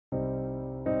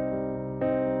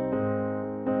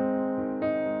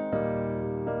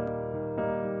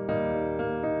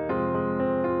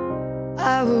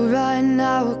I will run,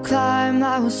 I will climb,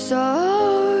 I will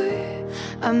soar.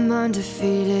 I'm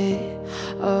undefeated,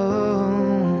 oh.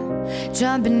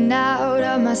 Jumping out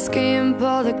of my skin,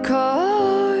 pull the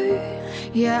cord.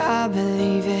 Yeah, I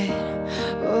believe it.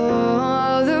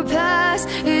 Oh, the past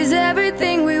is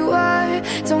everything we were.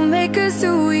 Don't make us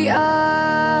who we are.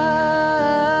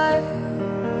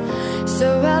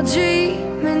 So I'll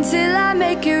dream until I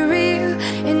make it real,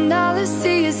 and all I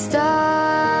see is stars.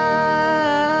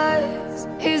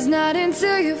 It's not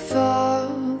until you fall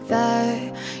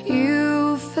that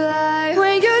you fly.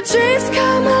 When your dreams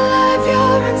come alive,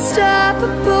 you're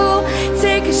unstoppable.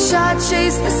 Take a shot,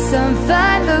 chase the sun,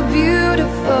 find the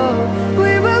beautiful.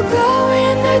 We will glow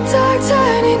in the dark,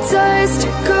 turning dust to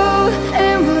gold,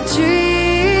 and we'll dream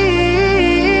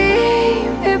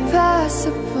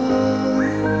impossible.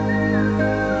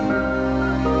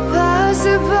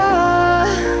 Possible.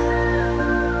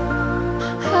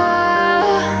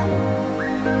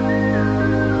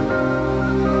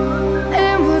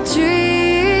 And we'll dream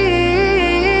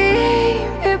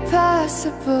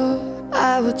impossible. I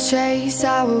will chase,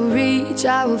 I will reach,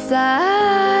 I will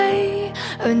fly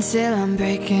until I'm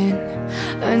breaking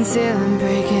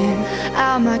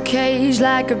out my cage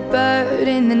like a bird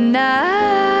in the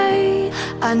night.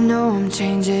 I know I'm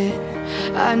changing,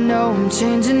 I know I'm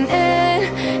changing it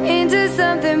into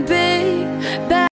something big.